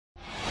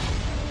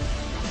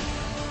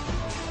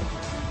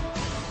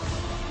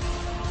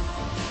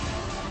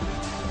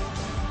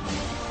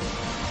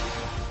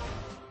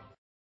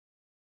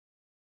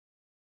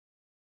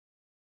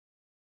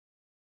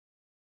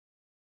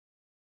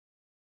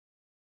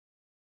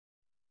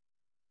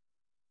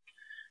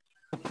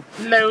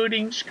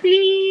Loading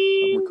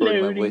screen. I'm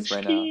recording Loading my voice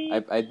right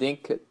now. I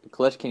think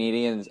Clutch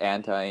Canadian is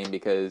anti-ing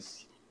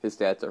because his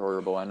stats are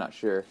horrible. I'm not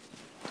sure.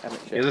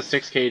 He has a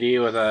 6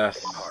 KD with a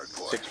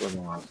 6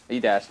 win loss. He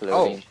dashed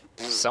loading.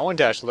 Oh, someone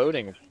dashed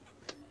loading.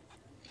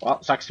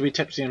 Well, sucks to be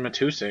Tipsy and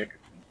Matusik.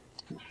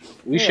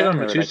 We showed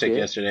him Matusik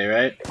yesterday,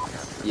 right?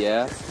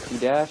 Yeah, he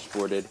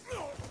dashboarded.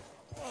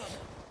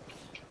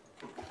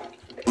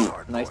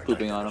 Nice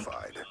pooping on him.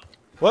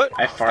 What?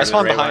 I farted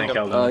spawned right when behind I him.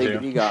 killed him,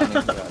 too. He got me. He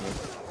got me.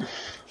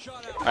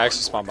 I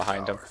actually spawned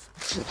behind him.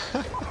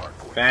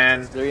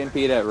 Fan. 3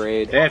 at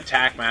raid. They have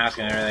tack mask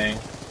and everything.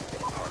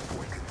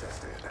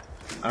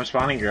 I'm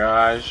spawning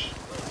garage.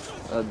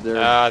 They're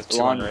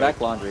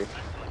back laundry.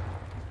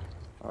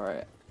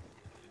 Alright.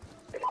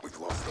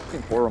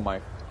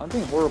 I'm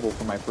doing horrible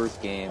for my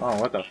first game. Oh,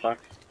 what the fuck?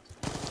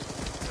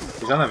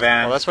 He's on the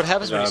van. Well, that's what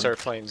happens when you start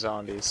playing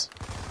zombies.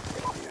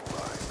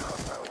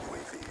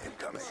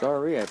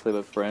 Sorry, I play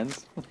with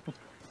friends.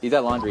 He's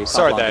at laundry.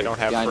 Sorry laundry. that I don't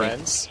have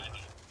friends.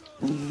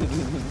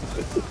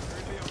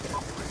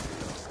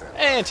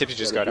 And Tipsy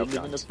just got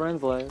outgunned.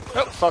 Friends life.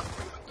 Oh, fuck.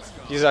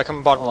 He's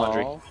coming bottom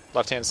laundry.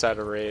 Left-hand side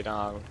of raid.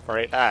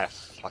 Right. Ah,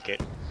 fuck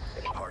it.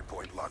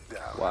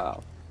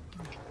 Wow.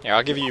 Yeah,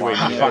 I'll give you Wow,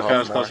 UAV. fuck, that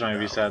was close to my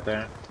V-sat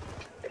there.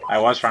 I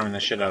was farming the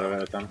shit out of it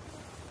with them.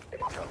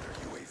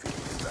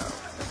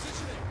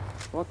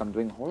 Fuck, I'm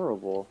doing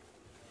horrible.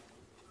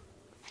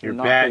 You're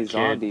not bad, play kid.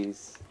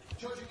 zombies.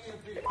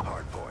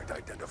 Hardpoint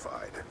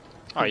identified.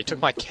 Oh, you took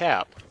my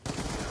cap.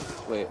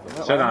 Wait,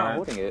 Sit I'm on not it.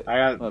 holding it. I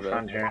got My the bad.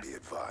 front here. Be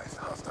advised,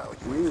 hostile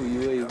Ooh,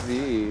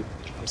 UAV.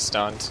 I'm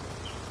stunned.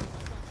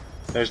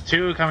 There's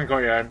 2 coming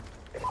courtyard.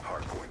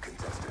 hardpoint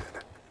contested.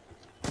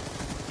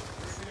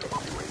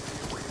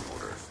 UAV awaiting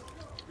orders.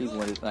 He's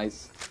one is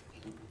nice.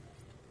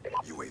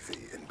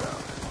 UAV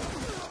inbound.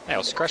 Hey, I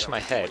was scratching my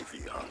head.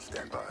 UAV on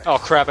standby. Oh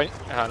crap! Oh,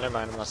 never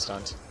mind. I'm not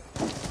stunned.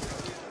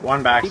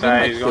 One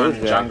backside, he's going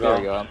There you jungle.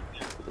 go.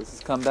 This is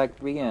comeback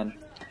to begin.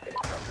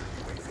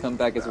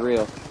 Comeback is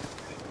real.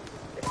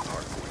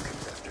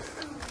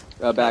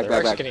 They're Back.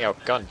 actually getting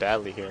outgunned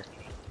badly here.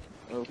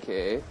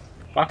 Okay.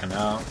 Fucking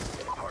hell.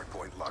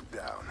 Hardpoint locked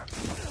down.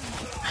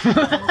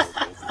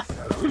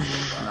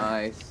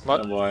 Nice.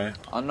 What? Oh boy.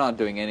 I'm not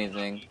doing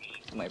anything.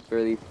 It's my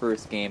very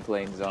first game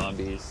playing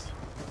zombies.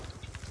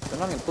 They're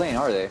not even playing,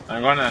 are they?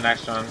 I'm going to the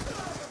next one.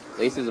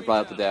 Laces are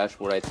probably up the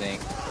dashboard, I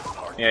think.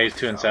 Yeah, he's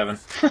 2 and 7.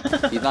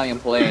 He's not even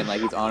playing,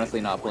 like he's honestly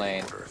not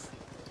playing.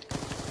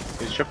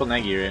 He's triple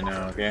neggy right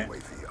now, okay?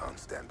 UAV on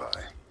standby.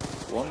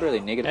 Well, I'm barely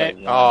negative Hey, by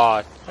 1.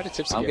 oh, how did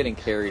Tipsy I'm get? getting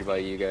carried by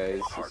you guys.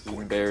 This is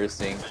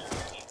embarrassing.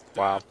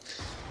 Wow.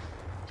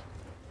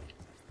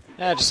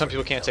 Yeah, just some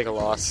people can't take a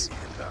loss.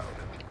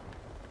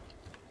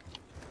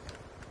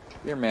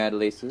 You're mad,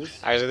 Laces.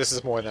 Actually, this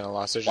is more than a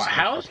loss. They're just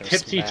How is fucking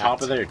Tipsy smacked.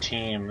 top of their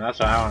team? That's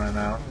what I want to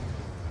know.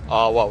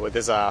 Oh, what with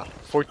his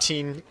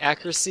 14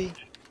 accuracy?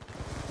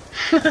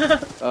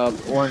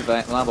 Orange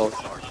Lambo.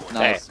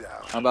 Nice. Hey,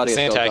 I'm about to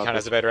get Santai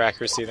has a better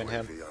accuracy than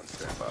him. UAV on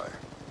standby.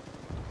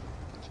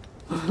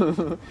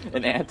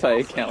 An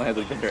anti-account has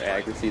a better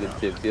accuracy than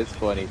Tipsy. It's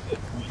funny.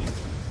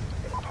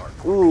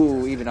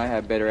 Ooh, even I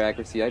have better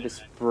accuracy. I just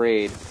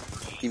sprayed,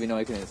 even though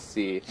I couldn't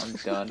see. I'm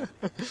done.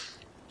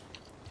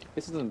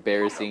 This is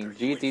embarrassing.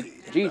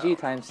 GG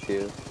times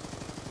 2.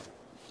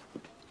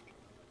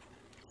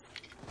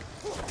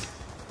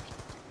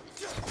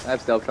 I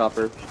have stealth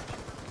chopper.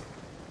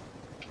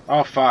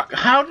 Oh fuck.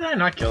 How did I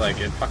not kill that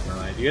kid? Fuck my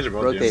life. You guys are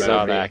both Rotate doing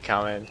Saw better. that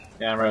coming.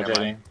 Yeah, I'm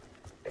rotating.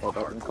 Hold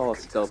up, I'm gonna call a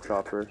stealth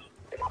chopper.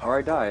 Or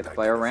I died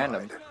by a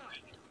random.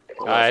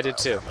 I did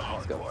too.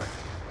 Let's go.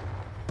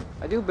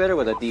 I do better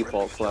with a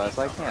default class.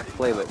 I can't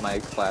play with my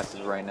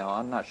classes right now.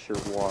 I'm not sure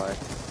why.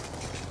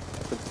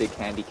 That's a big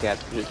handicap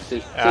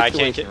situation I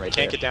can't right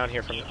get there. down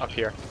here from up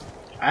here.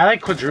 I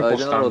like quadruple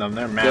There's stun another them.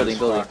 They're mad as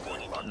building.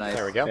 fuck. Nice.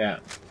 There we go. Yeah.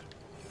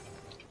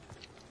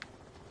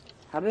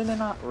 How did they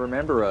not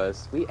remember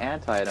us? We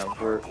anti them.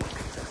 We're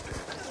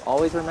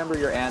always remember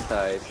your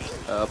antis.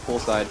 Full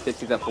side.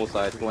 50's at full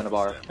side. Go in the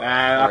bar.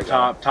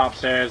 Up top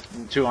stairs.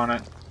 2 on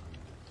it.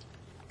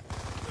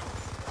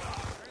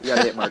 You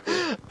gotta hit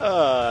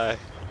marker.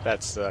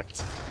 That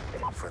sucked.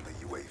 Friendly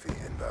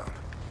UAV inbound.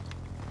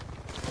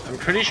 I'm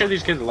pretty sure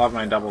these kids love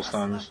my double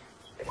stuns.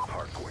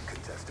 Hardpoint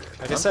contested.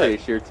 Like I I'm said,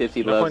 pretty sure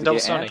Tipsy no loves point to double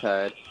get stunning.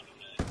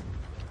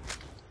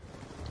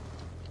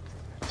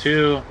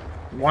 antied.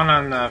 1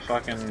 on the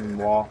fucking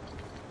wall.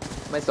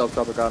 My stealth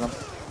chopper got him.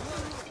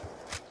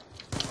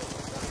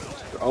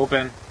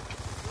 Open.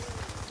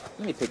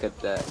 Let me pick up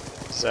that.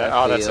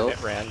 oh, that's a failed.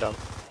 bit random.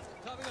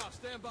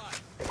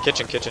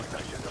 Kitchen.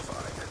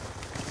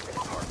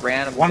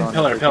 Random. One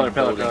pillar. At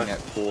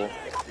pool.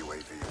 UAV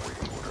awaiting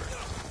orders.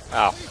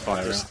 Oh, fuck,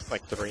 Whatever. there's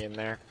like 3 in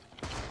there.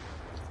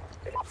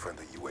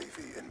 Friendly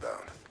UAV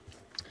inbound.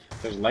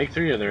 There's like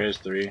 3 or there is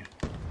 3?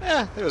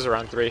 Yeah, it was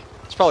around 3.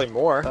 It's probably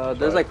more.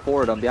 There's like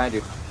 4 of them behind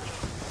you.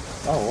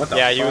 Oh, what the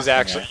Yeah, fuck? he was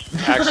actually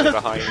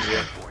behind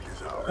you. Point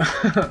is out.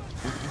 I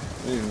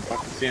didn't even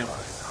fucking see him.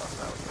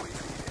 Hostile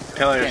UAV.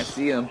 Pillars. Can't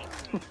see him.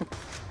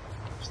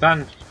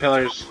 Stun.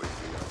 Pillars.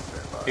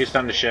 He's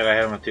stunned to shit. I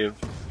hit him with 2.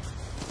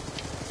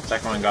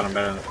 second one got him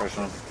better than the first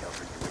one.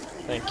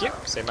 Thank you.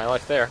 Saved my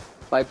life there.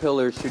 By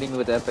pillars, shooting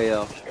with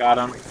FAL. Got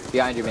him.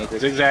 Behind your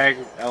Matrix. Zigzag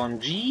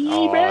LMG.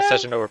 Oh, man. it's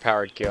such an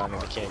overpowered gun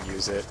and we can't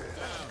use it.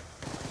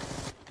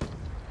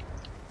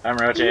 I'm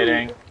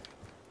rotating.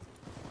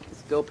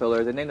 Still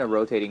pillars. They named them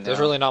rotating now. There's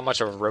really not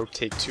much of a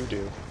rotate to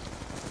do.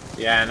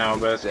 Yeah, I know,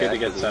 but it's good to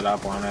get Exactly. set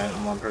up on it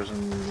and one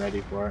person ready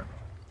for it.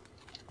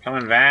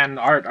 Coming Van.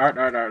 Art.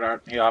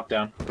 He hopped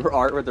down.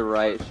 Art with the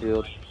right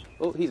shield.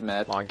 Oh, he's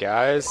mad. Come on,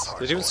 guys.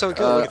 They're doing so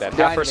good. Look at that. Half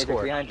Behind our you, Matrix,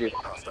 score. behind you.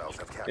 Hostiles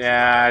have captured.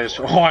 Yeah,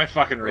 I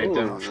fucking raped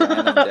him. Ooh,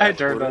 random I dash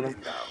turned on order.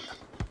 him.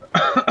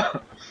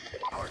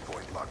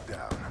 Hardpoint locked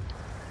down.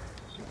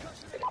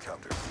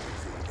 Counter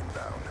UAV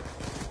inbound.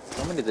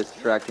 Somebody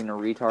distracting a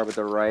retard with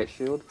the right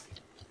shield.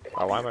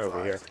 Oh, why am I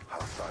over here?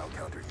 Hostile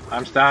counter UAV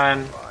I'm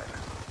stunned. online.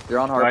 They're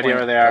on Right hardpoint.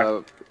 here, they are.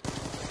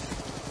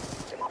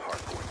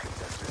 Hardpoint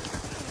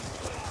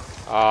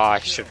contested. Oh, I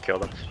should have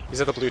killed him.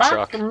 He's at the blue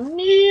truck. Fuck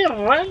me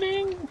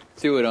running.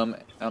 Two of them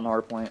on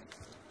hardpoint.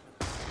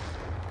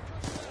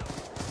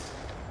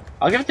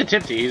 I'll give it to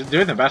Tipsy. He's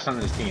doing the best on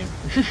this team.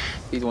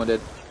 He's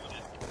wounded.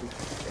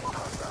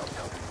 Hostile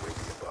counter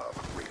UAV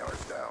above.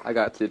 Radar's down. I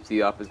got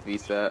Tipsy off his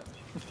VSAT.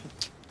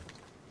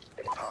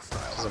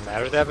 Hostile. Does it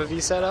matter to have a V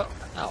set up?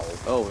 No.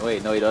 Oh,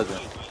 wait, no, he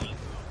doesn't.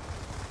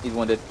 He's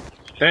wounded.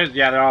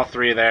 They're all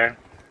three there.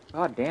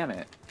 God damn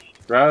it.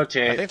 I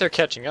Rotate. think they're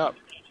catching up.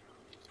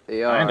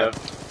 They are. Kind of.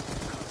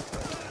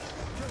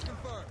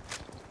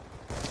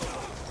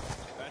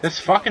 This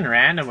fucking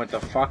random with the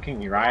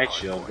fucking riot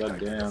shield. God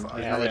damn.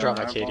 Yeah, they dropped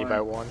my KD by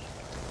 1.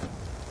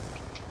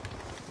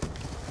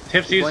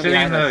 Tipsy's Going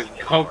sitting in behind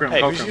the coke room.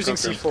 Hey, Coke who's room, using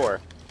coke room.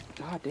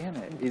 C4? God damn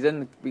it. He's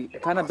in the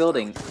kind of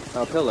building.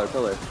 Pillar.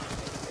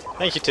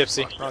 Thank you,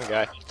 Tipsy. Wrong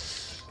guy.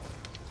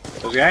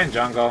 There's a guy in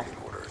jungle.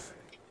 Orders.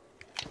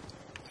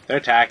 They're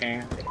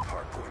attacking.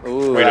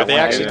 Ooh, Wait, are that they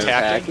one actually is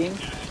attacking?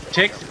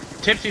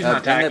 Tipsy's No, not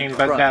in the attacking, but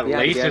front, that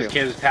behind Laces Daniel.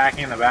 kid is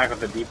attacking in the back with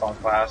the default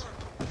class.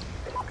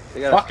 They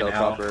got Fucking a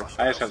hell. stealth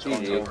I just got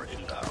GG. skull.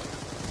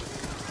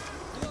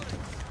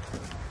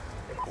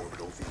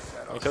 Orbital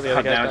VSAT Can you on. kill the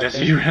other God damn, guys back Jesse,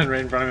 there? you ran right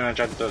in front of me and I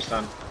tried to throw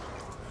stun.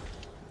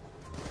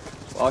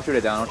 Well, I'll shoot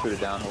it down.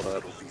 Hold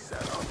up.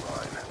 VSAT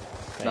online.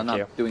 Thank I'm not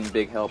you. doing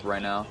big help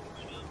right now.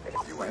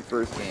 My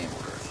first game.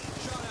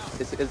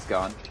 It's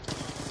gone.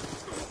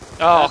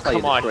 Oh, That's how you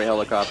come on. destroy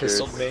helicopters.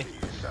 Pistoled me.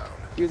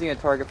 Using a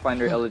target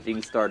finder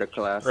LG starter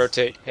class.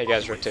 Rotate. Hey,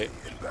 guys, rotate.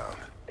 Inbound.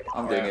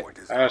 I'm doing it. Hardpoint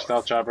is I got a ours.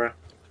 stealth chopper.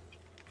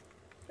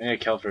 I need a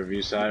kill for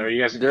view side. Or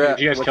you guys, They're at-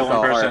 do you guys what's kill it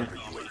one called, person?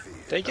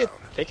 UAV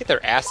They get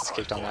their asses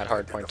kicked on that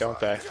hard point, don't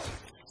they?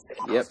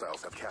 Yep.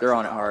 Hostiles have They're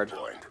on captured it hard.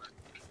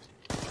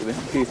 hardpoint. Even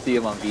if you see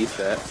him on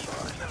VSAT.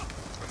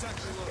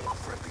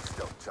 Friendly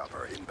stealth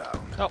chopper inbound.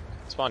 Oh,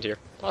 spawned here.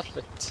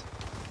 Perfect.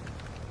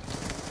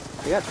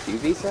 We got two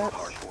VSATs?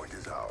 Hardpoint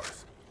is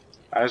ours.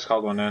 I just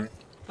called one in.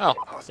 Oh,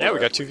 yeah, we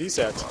got 2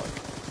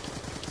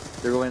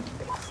 VSATs. They're going.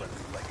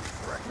 Friendly leg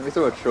frag. Let me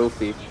throw a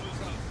trophy.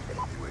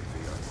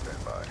 UAV on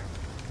standby.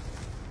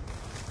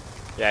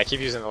 Yeah, I keep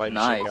using the light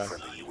Nice. machine gun.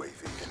 Friendly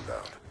UAV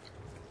inbound.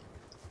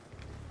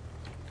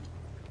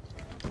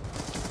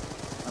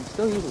 I'm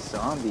still using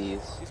zombies.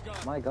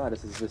 My god,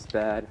 this is just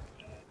bad.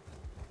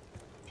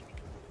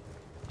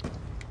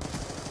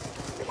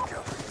 Counter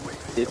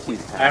UAV.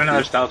 Dipsy's I have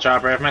another stealth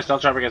chopper. If my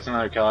stealth chopper gets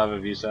another kill, I have a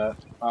view set.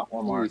 Oh,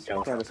 one more He's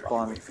kill. trying to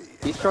spawn.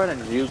 He's trying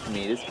to juke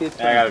me. This kid's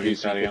Yeah, I got a trying to juke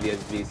VSAT me again.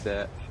 because he has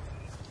VSAT.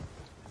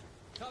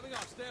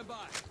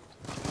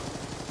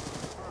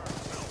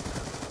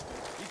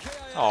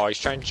 Oh, he's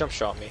trying to jump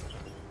shot me.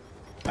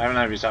 I have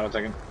another view set. 1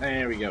 second.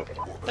 There we go.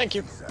 Thank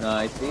you.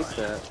 Nice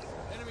VSAT.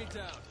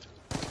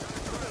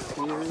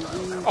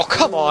 Oh,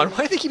 come on.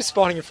 Why do they keep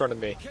spawning in front of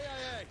me?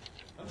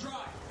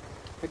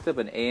 Picked up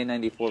an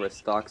AN-94 with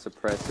stock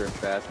suppressor and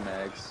fast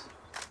mags.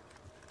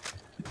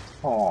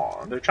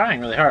 Oh, they're trying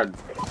really hard.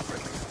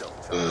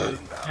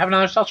 Have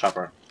another stealth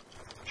chopper.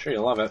 Sure,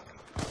 you'll love it.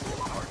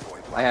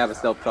 I have a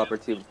stealth chopper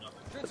too.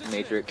 That's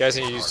Matrix. Guys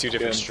need to use 2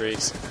 different Good.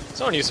 streaks.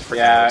 Someone use a freaking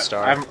Yeah,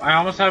 star. I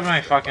almost have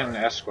my fucking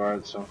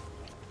escort, so.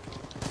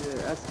 Yeah,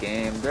 that's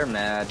game. They're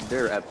mad.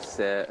 They're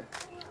upset.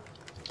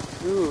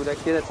 Ooh, that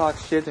kid that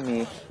talked shit to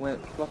me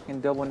went fucking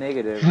double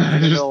negative.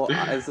 Even though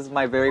this is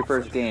my very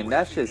first game.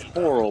 That's just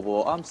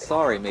horrible. I'm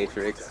sorry,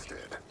 Matrix.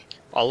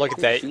 Oh, look at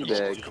that.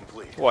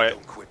 Teabag.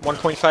 What?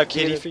 1.5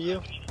 KD for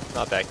you?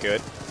 Not that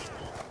good.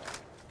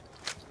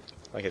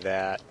 Look at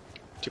that.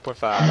 I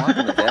 2.5. want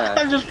him to dash.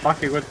 I'm just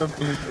fucking with them.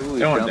 Ooh,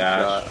 They won't jump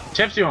dash. shot.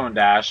 Tipsy won't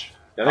dash.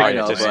 The other Oh, guy I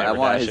yeah, know, Tipsy but I never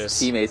want dashes. his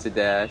teammates to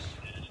dash.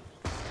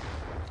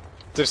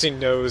 Tipsy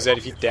knows that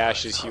if he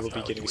dashes, he will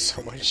be getting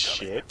so much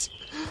shit.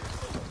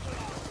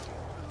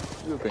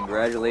 Ooh,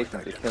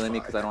 congratulations for killing me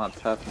because I don't have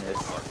toughness.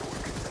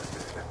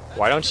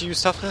 Why don't you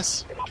use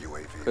toughness?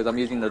 Because I'm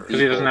using the Because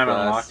he doesn't have it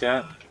class. unlocked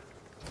yet.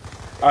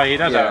 Oh, he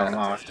does have Yeah. it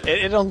unlocked.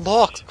 It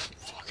unlocked.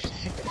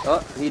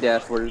 Oh, he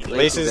dashed for it.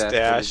 Laces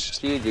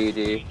dashed.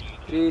 GG.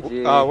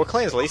 GG. What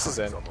clan is Laces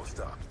in? Almost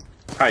up.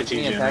 Probably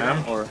Me and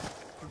Pac- TGNM. or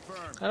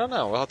I don't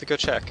know. We'll have to go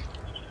check.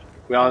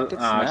 We all, Get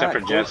except for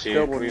smacked. Jesse.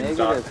 Double We negative,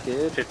 got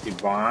kid. 50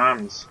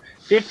 bombs.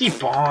 50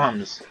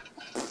 bombs!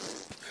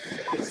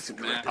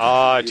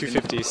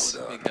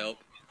 250s. Big help.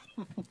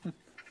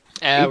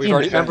 We've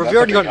already 18%, we've that's already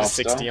a big gone to help,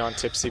 60 though. on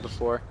Tipsy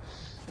before.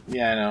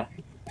 Yeah, I know.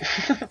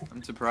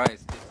 I'm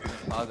surprised.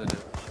 It's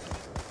positive.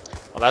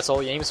 Well, that's all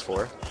he aims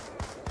for.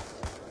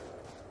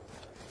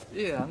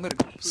 Yeah, I'm gonna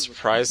go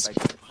Surprised. by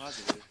getting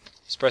positive.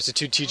 Surprised the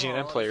 2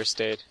 TGNM players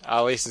stayed.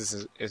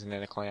 Laces isn't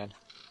in a clan.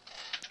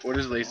 What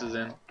is Laces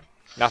in?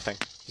 Nothing.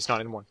 He's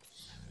not in one.